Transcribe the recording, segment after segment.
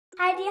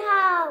Heidi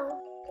How!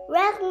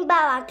 Welcome to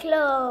our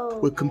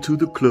club! Welcome to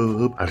the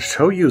club. I'll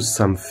show you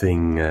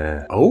something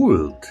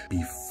old,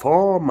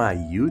 before my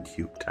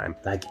YouTube time.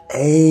 Like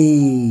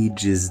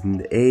ages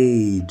and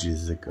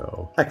ages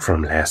ago. Like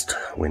from last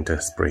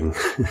winter, spring.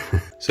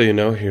 So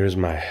here's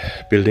my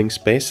building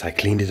space. I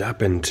cleaned it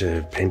up and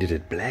painted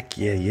it black.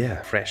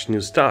 Yeah, fresh new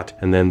start.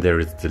 And then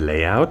there is the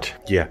layout.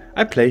 Yeah,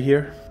 I play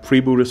here.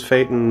 Freebooters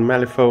Fate and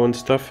Malifaux and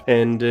stuff.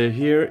 And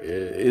here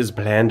is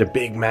planned a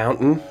big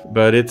mountain,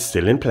 but it's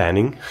still in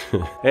planning.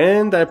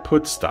 And I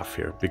put stuff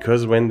here,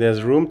 because when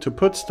there's room to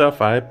put stuff,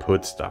 I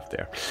put stuff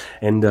there.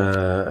 And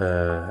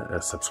a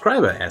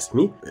subscriber asked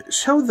me,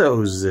 show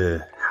those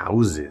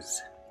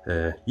houses.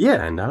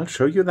 Yeah, and I'll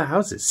show you the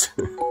houses.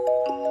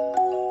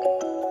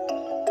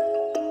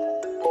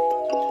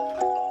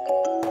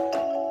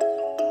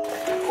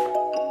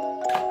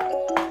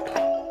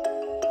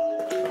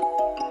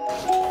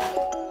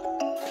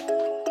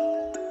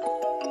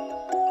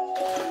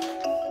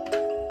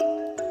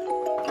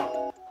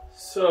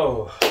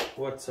 So,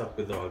 what's up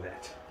with all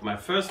that? My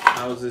first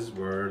houses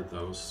were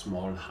those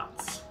small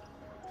huts.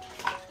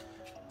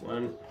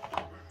 One,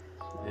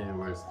 and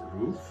where's the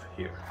roof?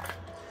 Here.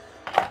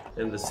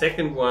 And the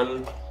second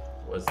one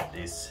was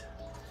this.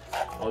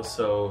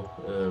 Also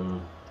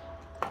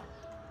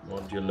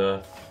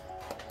modular,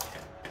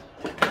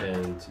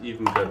 and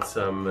even got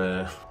some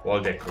wall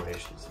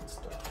decorations and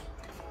stuff.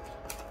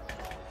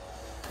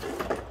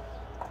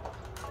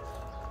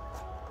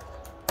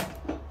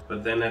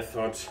 But then I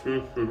thought,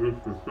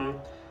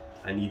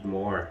 I need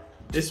more.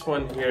 This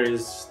one here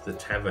is the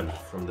tavern,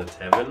 from the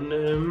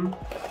tavern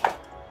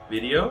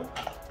video.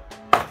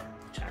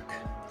 Check.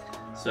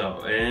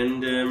 So,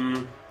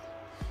 and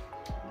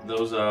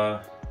those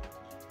are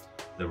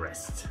the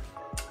rest.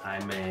 I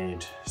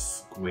made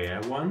square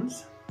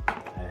ones.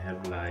 I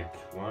have like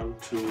 1,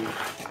 2,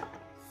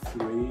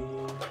 3.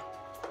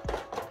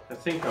 I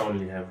think I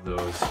only have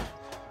those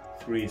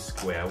 3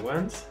 square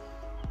ones.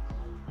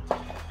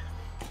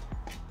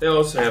 They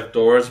also have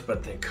doors,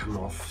 but they come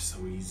off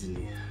so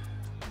easily.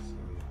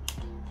 So,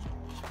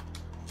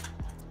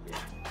 yeah.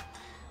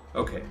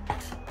 Okay.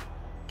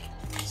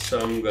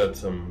 Some got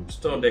some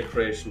stone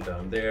decoration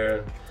down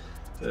there.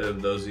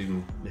 Those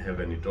even have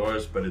any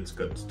doors, but it's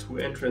got 2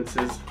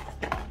 entrances.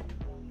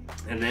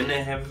 And then I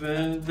have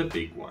the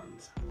big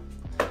ones.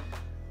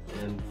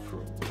 And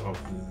of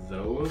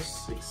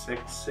those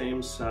exact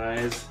same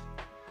size,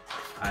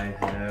 I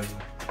have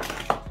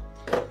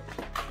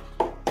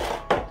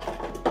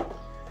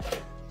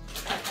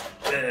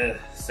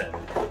 7.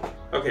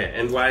 Okay,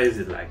 and why is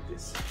it like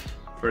this?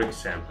 For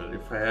example,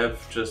 if I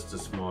have just a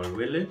small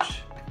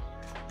village,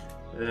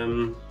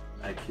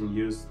 I can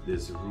use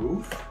this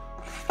roof,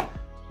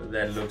 but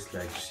that looks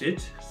like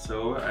shit,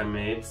 so I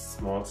made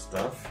small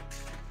stuff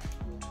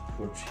to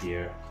put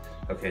here.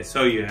 Okay,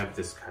 so you have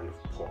this kind of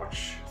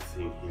porch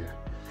thing here.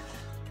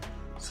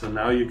 So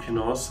now you can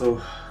also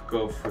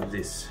go for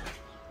this.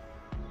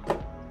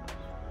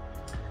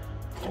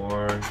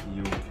 Or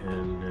you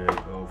can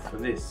go for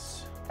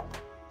this.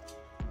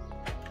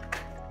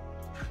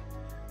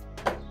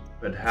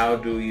 But how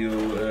do you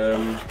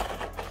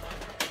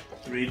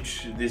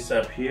reach this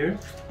up here?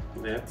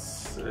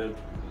 That's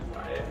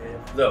why I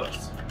have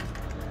those.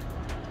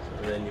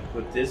 So then you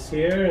put this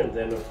here, and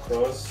then of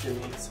course you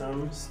need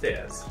some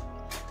stairs.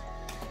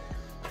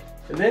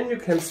 And then you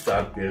can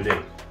start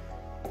building.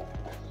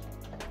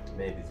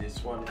 Maybe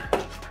this one.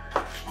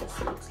 This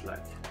looks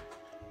like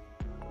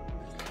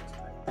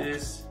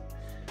this.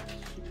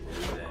 And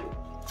then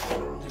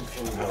you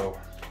can go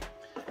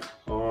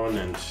on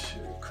and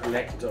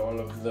connect all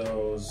of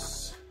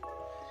those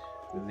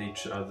with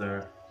each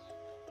other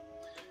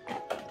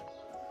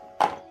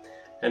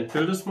and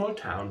build a small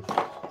town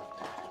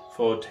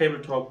for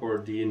tabletop or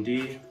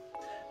D&D,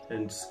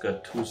 and it's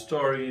got 2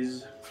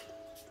 stories.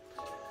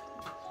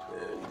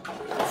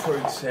 And for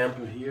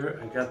example, here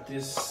I got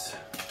this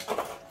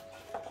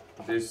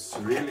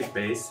really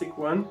basic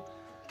one,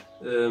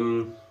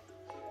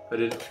 but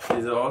it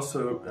is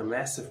also a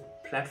massive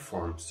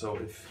platform. So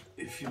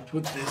if you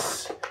put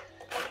this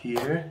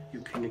here,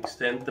 you can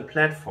extend the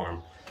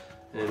platform,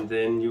 and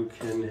then you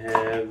can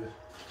have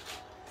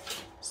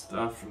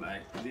stuff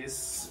like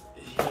this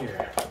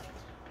here.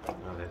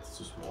 No, that's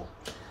too small.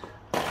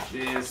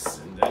 This,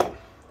 and then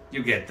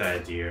you get the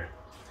idea.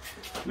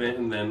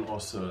 And then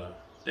also a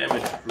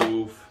damage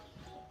proof.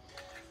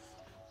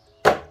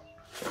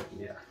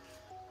 Yeah.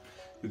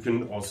 You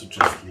can also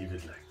just leave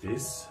it like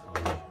this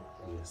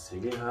on a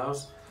single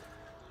house,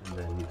 and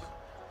then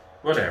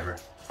whatever.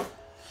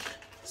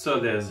 So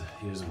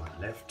here's one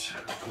left.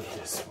 Put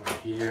this one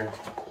here.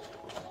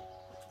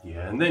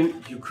 Yeah, and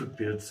then you could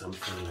build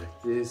something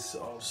like this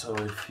also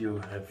if you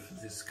have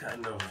this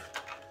kind of,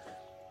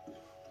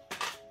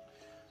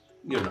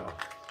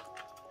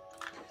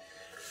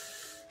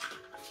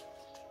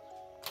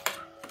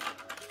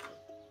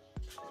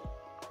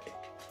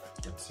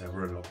 got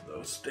several of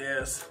those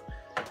stairs.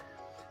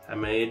 I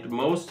made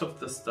most of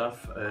the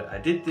stuff. I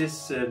did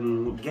this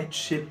Get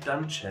Shit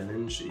Done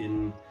challenge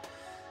in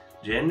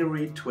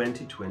January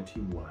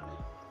 2021,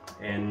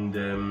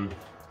 And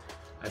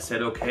I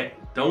said, okay,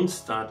 don't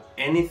start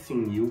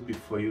anything new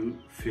before you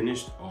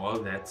finished all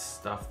that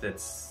stuff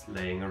that's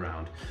laying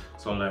around.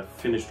 So I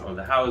finished all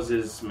the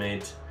houses,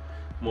 made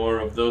more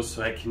of those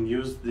so I can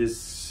use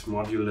this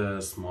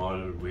modular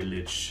small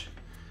village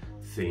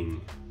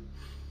thing.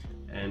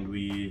 And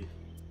we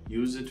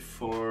use it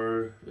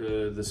for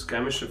the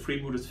skirmisher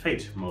Freebooters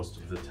Fate most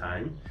of the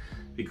time,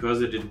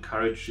 because it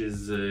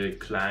encourages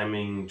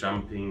climbing,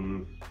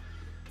 jumping,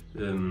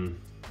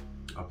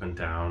 up and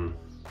down,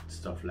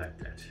 stuff like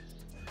that.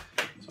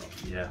 So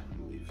yeah,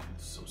 we've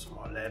some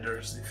small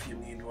ladders if you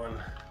need one,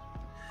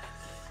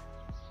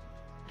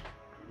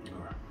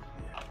 or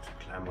yeah, to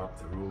climb up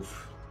the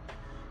roof.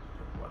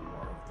 One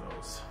more of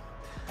those.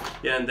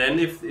 Yeah, and then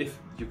if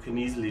you can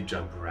easily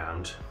jump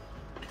around.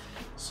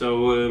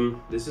 So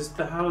this is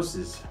the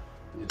houses.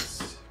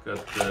 It's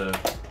got the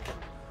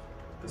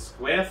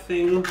square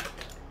thing,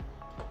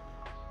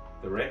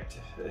 the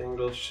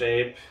rectangle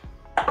shape,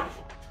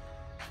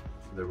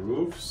 the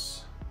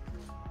roofs,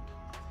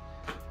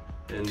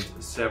 and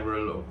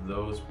several of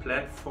those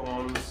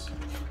platforms,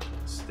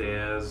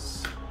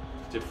 stairs,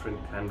 different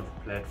kind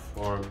of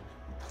platform,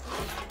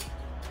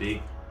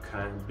 big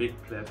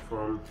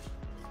platform,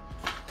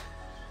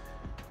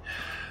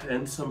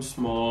 and some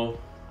small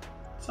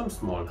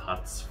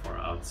huts for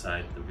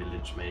outside the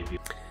village maybe.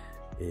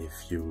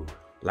 If you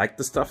like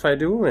the stuff I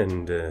do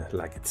and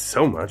like it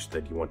so much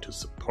that you want to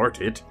support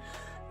it,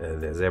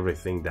 there's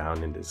everything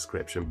down in the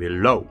description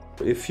below.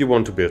 If you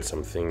want to build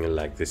something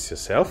like this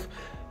yourself,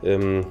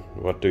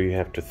 what do you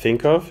have to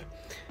think of?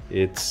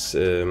 It's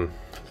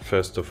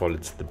first of all,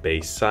 it's the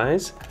base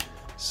size.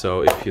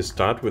 So if you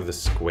start with a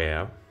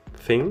square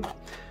thing,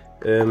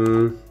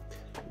 the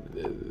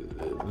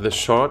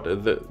short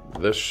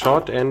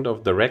end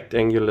of the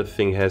rectangular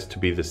thing has to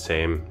be the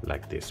same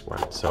like this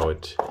one, so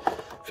it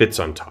fits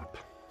on top.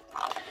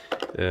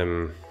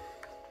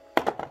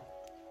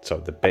 So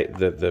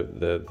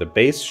the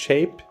base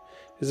shape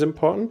is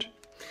important,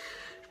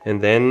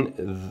 and then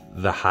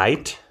the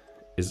height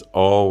is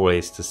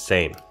always the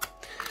same.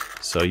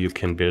 So you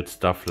can build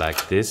stuff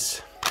like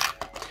this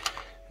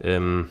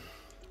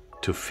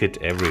to fit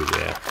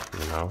everywhere,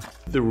 you know.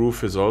 The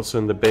roof is also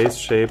in the base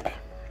shape.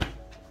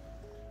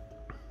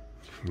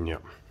 Yeah.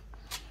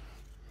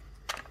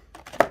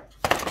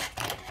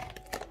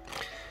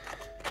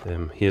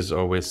 Here's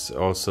always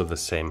also the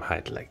same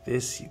height like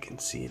this. You can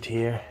see it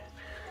here.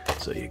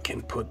 So you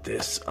can put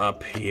this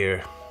up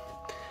here,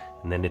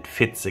 and then it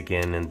fits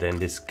again, and then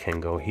this can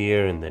go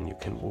here, and then you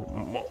can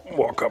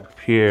walk up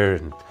here.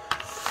 And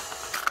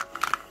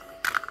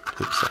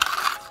oops,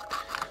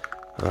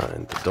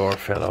 and the door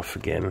fell off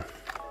again.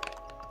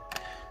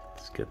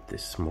 Let's get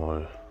these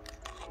small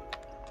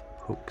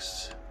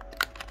hooks.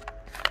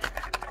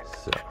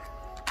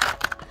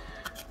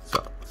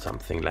 So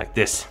something like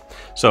this.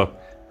 So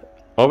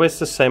always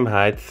the same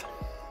height,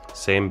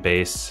 same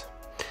base.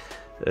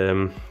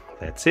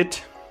 That's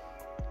it.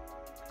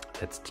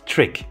 That's the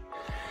trick.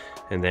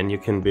 And then you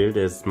can build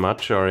as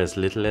much or as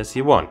little as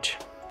you want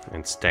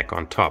and stack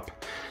on top.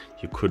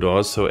 You could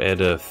also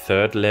add a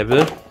third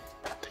level,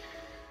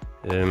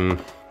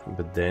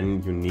 but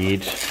then you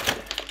need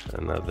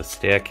another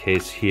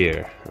staircase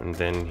here, and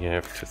then you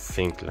have to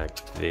think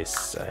like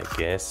this, I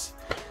guess.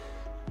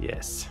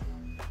 Yes,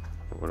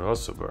 it would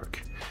also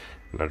work.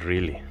 Not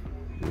really.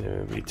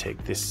 We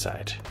take this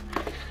side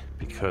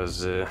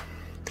because the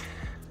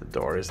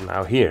door is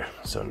now here,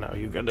 so now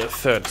you got a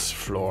third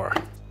floor.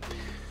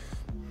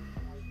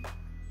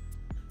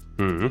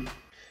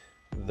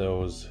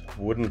 Those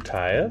wooden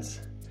tiles,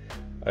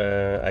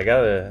 I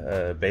got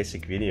a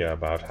basic video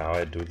about how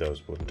I do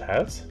those wooden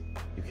tiles.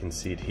 You can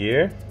see it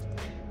here.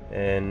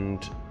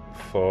 And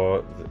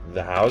for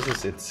the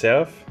houses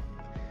itself,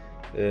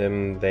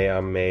 they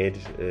are made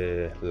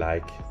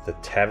like the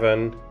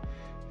tavern,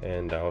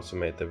 and I also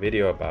made the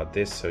video about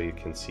this, so you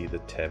can see the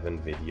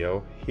tavern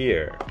video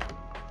here.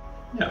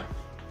 Yeah,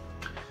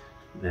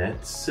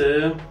 that's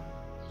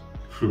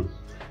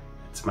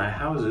it's my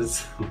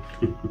houses.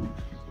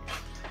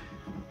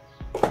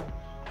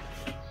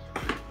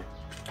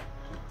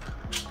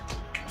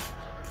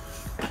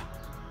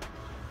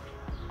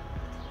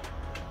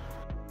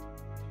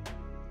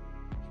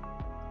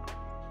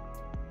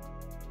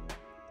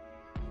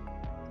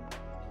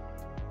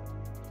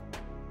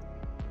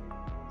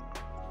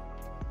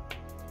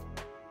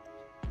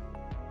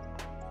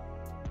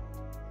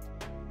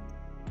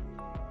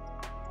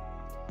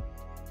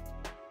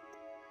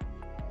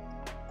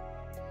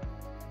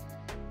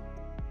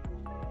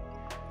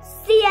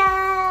 See ya!